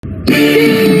All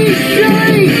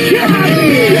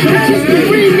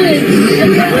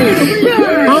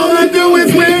I do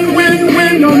is win, win,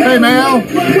 win. Hey, Mal.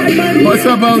 What's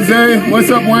up, Jose? What's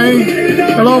up, Wayne?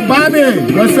 Hello,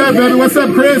 Bobby. What's up, baby? What's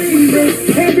up, Chris?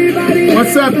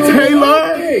 What's up,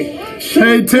 Taylor?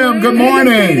 Hey, Tim. Good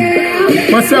morning.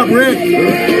 What's up, Rick?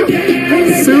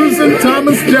 Susan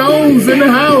Thomas Jones in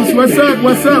the house. What's up?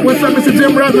 What's up? What's up, Mr.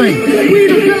 Jim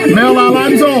Rutherford? Mel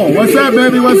Alonso. What's up,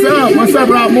 baby? What's up? What's up,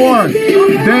 Rob Moore?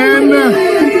 Dan,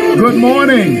 good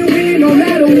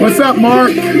morning. What's up,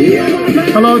 Mark?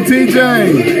 Hello,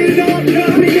 TJ.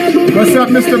 What's up,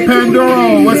 Mr.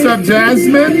 Pandoro? What's up,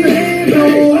 Jasmine?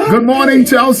 Good morning,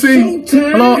 Chelsea.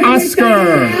 Hello,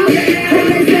 Oscar.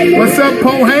 What's up,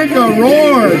 Pohanka?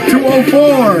 Roar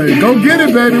 204. Go get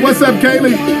it, baby. What's up,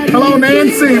 Kaylee? Hello,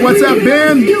 Nancy. What's up,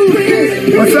 Ben?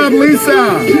 What's up,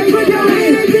 Lisa?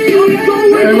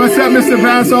 Hey, what's up, Mr.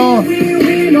 Vassal?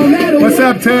 What's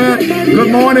up, Ted?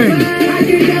 Good morning.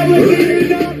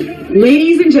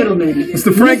 Ladies and gentlemen,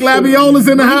 Mr. Frank Labiola's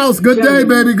in the house. Good day,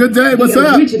 baby. Good day. What's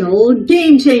up? Original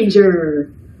game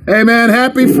changer. Hey, man.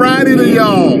 Happy Friday to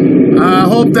y'all. I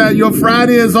hope that your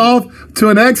Friday is off to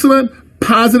an excellent,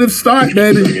 positive start,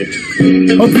 baby.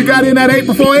 Hope you got in at 8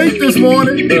 before 8 this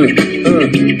morning.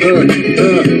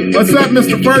 What's up,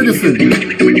 Mr. Ferguson?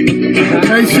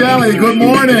 Hey, Shelly. Good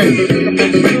morning.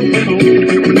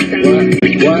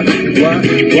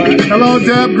 Hello,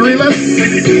 Deb Greeless.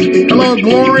 Hello,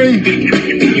 Glory.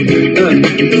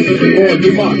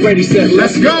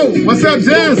 Let's go. What's up,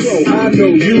 Jess?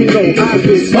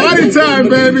 Party time,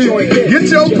 baby. Get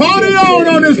your party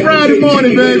on this Friday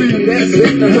morning, baby.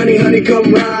 Honey, honey,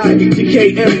 come ride.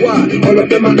 DKNY, all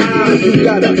up in my eyes. You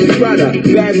got a Prada,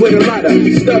 bag with a rider.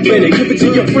 Stuff in it, give it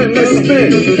to your friend, let's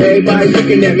spin. Everybody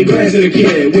looking at me, glancing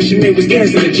again. Wishing they was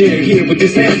dancing again here with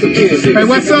this handsome kid. Hey,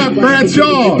 what's up, Brad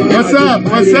Shaw? What's up?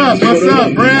 What's up? What's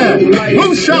up, Brad?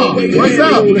 Who's Shaw? What's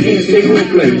up?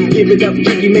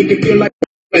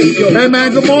 Hey,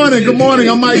 man, good morning. Good morning.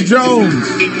 I'm Mike Jones,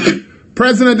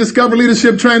 President of Discover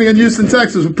Leadership Training in Houston,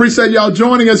 Texas. Appreciate y'all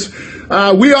joining us.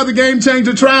 We are the Game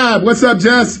Changer Tribe. What's up,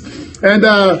 Jess? And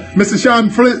Mr. Sean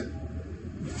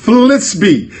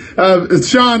Flitzby.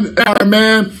 Sean,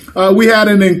 man, we had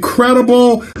an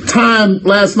incredible time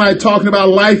last night talking about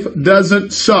life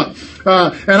doesn't suck.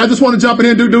 And I just want to jump in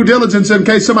here and do due diligence in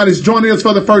case somebody's joining us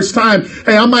for the first time.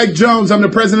 Hey, I'm Mike Jones. I'm the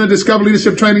President of Discover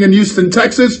Leadership Training in Houston,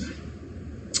 Texas.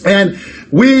 And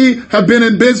we have been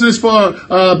in business for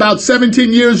about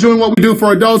 17 years doing what we do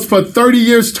for adults, for 30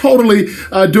 years totally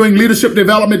doing leadership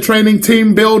development training,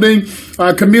 team building,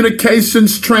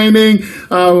 communications training,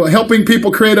 helping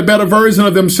people create a better version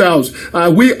of themselves.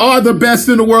 We are the best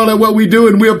in the world at what we do,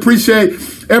 and we appreciate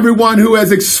everyone who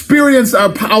has experienced our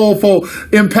powerful,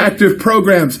 impactve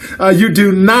programs. You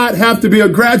do not have to be a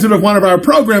graduate of one of our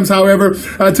programs, however,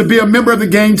 to be a member of the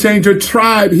Game Changer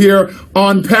Tribe here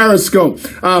on Periscope.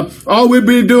 All we'll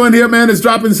be doing here, man, is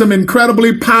dropping some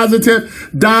incredibly positive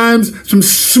dimes, some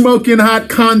smoking hot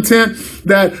content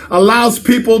that allows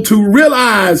people to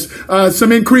realize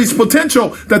some increased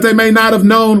potential that they may not have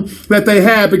known that they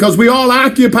had, because we all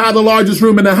occupy the largest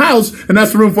room in the house, and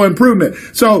that's the room for improvement.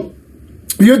 So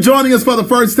you're joining us for the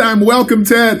first time. Welcome,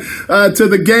 Ted, to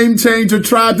the Game Changer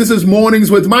Tribe. This is Mornings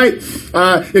with Mike.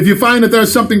 If you find that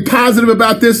there's something positive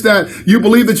about this that you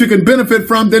believe that you can benefit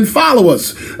from, then follow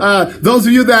us. Those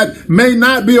of you that may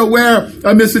not be aware of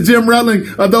Mr. Jim Rutling,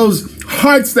 those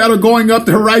hearts that are going up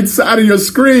the right side of your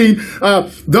screen,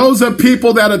 those are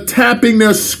people that are tapping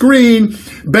their screen,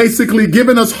 basically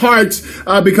giving us hearts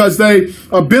because they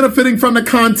are benefiting from the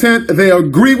content. They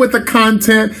agree with the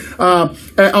content.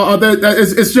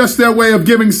 It's just their way of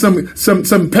giving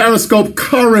some Periscope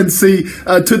currency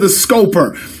to the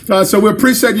scoper. So we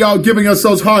appreciate y'all giving us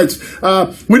those hearts.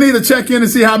 We need to check in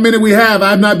and see how many we have.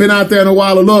 I've not been out there in a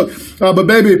while to look. But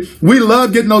baby, we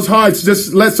love getting those hearts.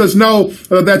 Just lets us know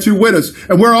that you're with us.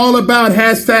 And we're all about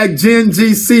hashtag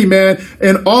GenGC, man.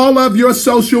 In all of your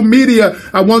social media,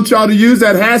 I want y'all to use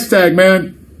that hashtag,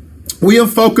 man. We are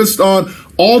focused on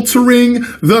altering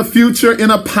the future in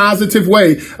a positive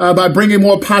way by bringing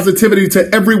more positivity to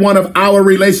every one of our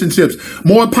relationships.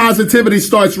 More positivity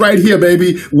starts right here,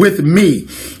 baby, with me.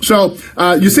 So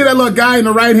you see that little guy in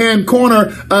the right-hand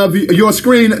corner of your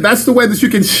screen? That's the way that you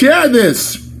can share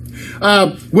this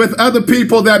with other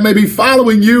people that may be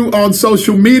following you on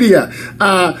social media.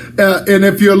 And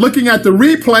if you're looking at the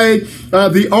replay,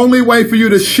 the only way for you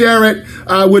to share it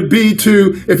would be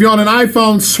to, if you're on an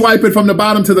iPhone, swipe it from the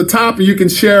bottom to the top, and you can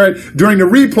share it during the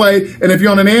replay. And if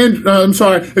you're on an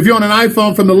if you're on an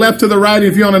iPhone, from the left to the right, and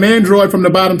if you're on an Android, from the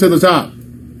bottom to the top.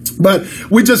 But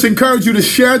we just encourage you to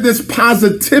share this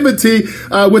positivity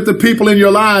with the people in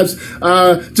your lives.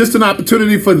 Just an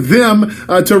opportunity for them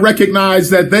to recognize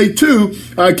that they too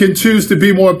can choose to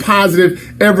be more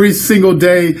positive every single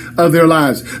day of their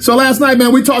lives. So last night,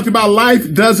 man, we talked about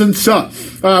life doesn't suck.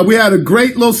 We had a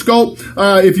great little scope.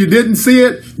 If you didn't see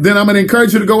it, then I'm going to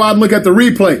encourage you to go out and look at the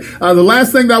replay. The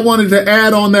last thing that I wanted to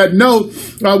add on that note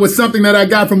was something that I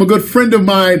got from a good friend of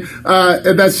mine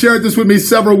that shared this with me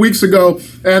several weeks ago.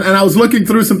 And I was looking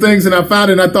through some things and I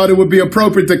found it and I thought it would be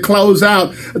appropriate to close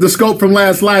out the scope from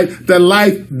last night, that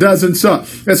life doesn't suck.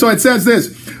 And so it says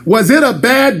this: was it a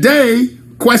bad day, ?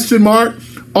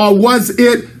 Or was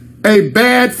it a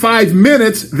bad 5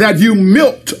 minutes that you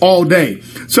milked all day?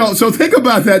 So think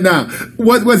about that now.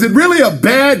 Was it really a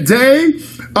bad day?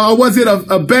 Or was it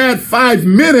a bad 5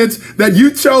 minutes that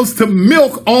you chose to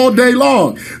milk all day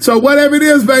long? So whatever it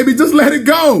is, baby, just let it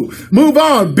go. Move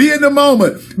on. Be in the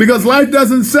moment, because life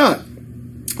doesn't suck.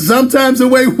 Sometimes the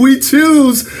way we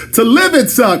choose to live it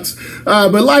sucks,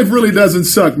 but life really doesn't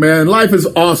suck, man. Life is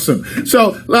awesome.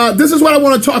 So this is what I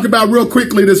want to talk about real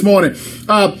quickly this morning.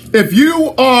 If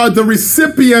you are the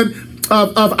recipient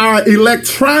of our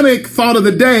electronic thought of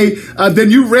the day, then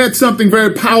you read something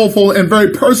very powerful and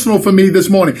very personal for me this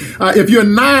morning. If you're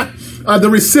not the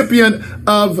recipient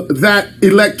of that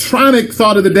electronic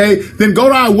thought of the day, then go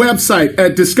to our website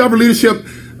at Discover Leadership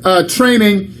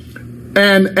Training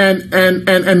and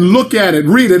look at it,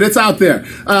 read it. It's out there.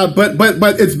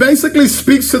 But it basically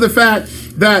speaks to the fact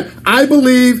that I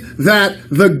believe that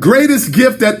the greatest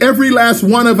gift that every last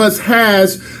one of us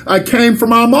has came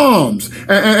from our moms.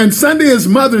 And Sunday is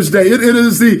Mother's Day. It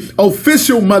is the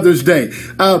official Mother's Day.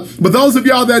 But those of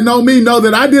y'all that know me know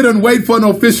that I didn't wait for an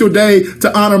official day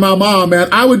to honor my mom, man.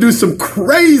 I would do some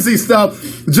crazy stuff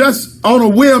just on a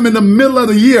whim in the middle of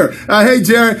the year. Hey,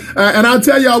 Jerry, and I'll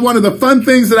tell y'all one of the fun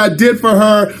things that I did for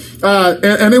her,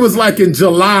 and it was like in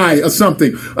July or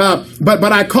something.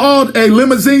 But I called a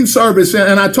limousine service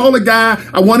and I told a guy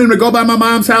I wanted him to go by my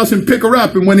mom's house and pick her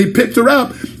up. And when he picked her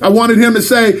up, I wanted him to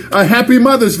say, Happy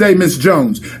Mother's Day, Miss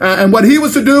Jones. And what he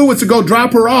was to do was to go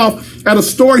drop her off at a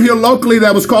store here locally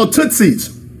that was called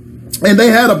Tootsie's. And they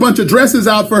had a bunch of dresses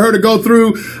out for her to go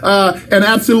through and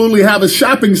absolutely have a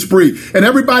shopping spree. And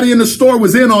everybody in the store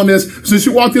was in on this. So she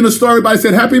walked in the store, everybody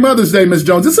said, Happy Mother's Day, Miss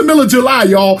Jones. It's the middle of July,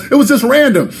 y'all. It was just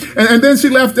random. And then she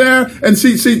left there and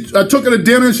she took her to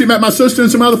dinner and she met my sister and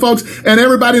some other folks. And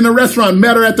everybody in the restaurant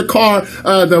met her at the car,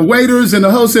 the waiters and the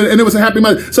host, and it was a Happy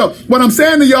Mother. So what I'm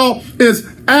saying to y'all is,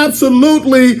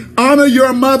 absolutely honor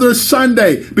your mother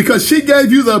Sunday, because she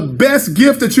gave you the best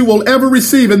gift that you will ever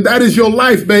receive, and that is your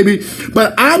life, baby.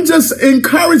 But I'm just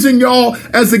encouraging y'all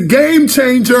as a game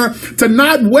changer to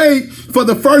not wait for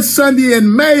the first Sunday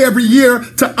in May every year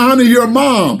to honor your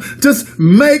mom. Just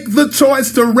make the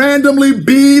choice to randomly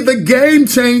be the game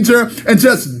changer and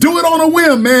just do it on a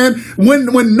whim, man.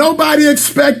 When nobody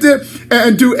expects it,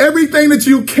 and do everything that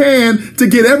you can to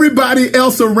get everybody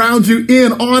else around you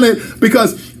in on it,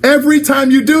 because every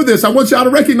time you do this, I want y'all to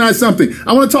recognize something.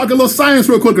 I want to talk a little science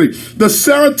real quickly. The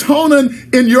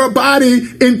serotonin in your body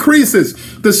increases.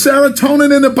 The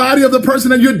serotonin in the body of the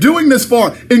person that you're doing this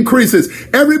for increases.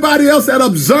 Everybody else that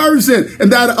observes it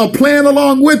and that are playing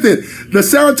along with it, the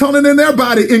serotonin in their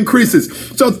body increases.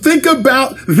 So think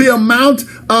about the amount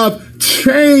of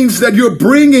change that you're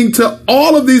bringing to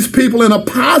all of these people in a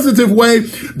positive way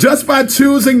just by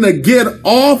choosing to get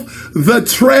off the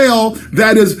trail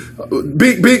that is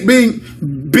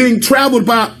being traveled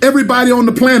by everybody on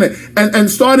the planet and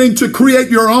starting to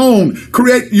create your own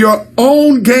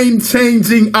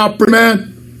game-changing opportunity, man.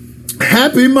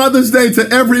 Happy Mother's Day to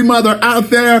every mother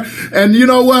out there. And you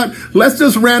know what? Let's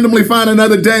just randomly find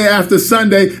another day after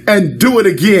Sunday and do it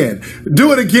again.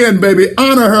 Do it again, baby.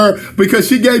 Honor her, because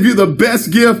she gave you the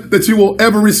best gift that you will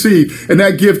ever receive. And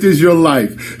that gift is your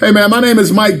life. Hey, man, my name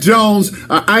is Mike Jones.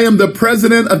 I am the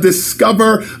president of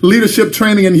Discover Leadership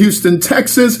Training in Houston,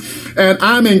 Texas. And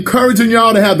I'm encouraging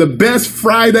y'all to have the best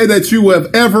Friday that you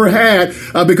have ever had,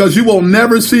 because you will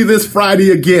never see this Friday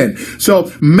again.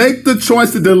 So make the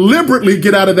choice to deliberately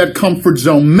get out of that comfort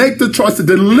zone. Make the choice to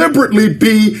deliberately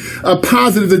be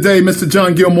positive today, Mr.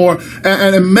 John Gilmore,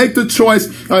 and make the choice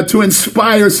to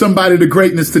inspire somebody to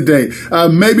greatness today.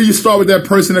 Maybe you start with that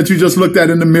person that you just looked at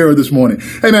in the mirror this morning.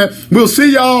 Hey, man, we'll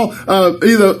see y'all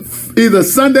either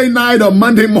Sunday night or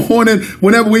Monday morning,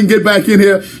 whenever we can get back in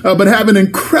here. But have an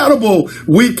incredible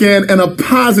weekend and a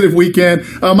positive weekend.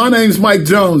 My name's Mike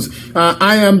Jones.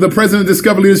 I am the president of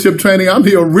Discover Leadership Training. I'm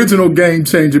the original game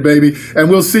changer, baby. And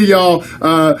we'll see y'all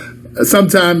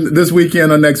sometime this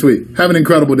weekend or next week. Have an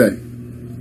incredible day.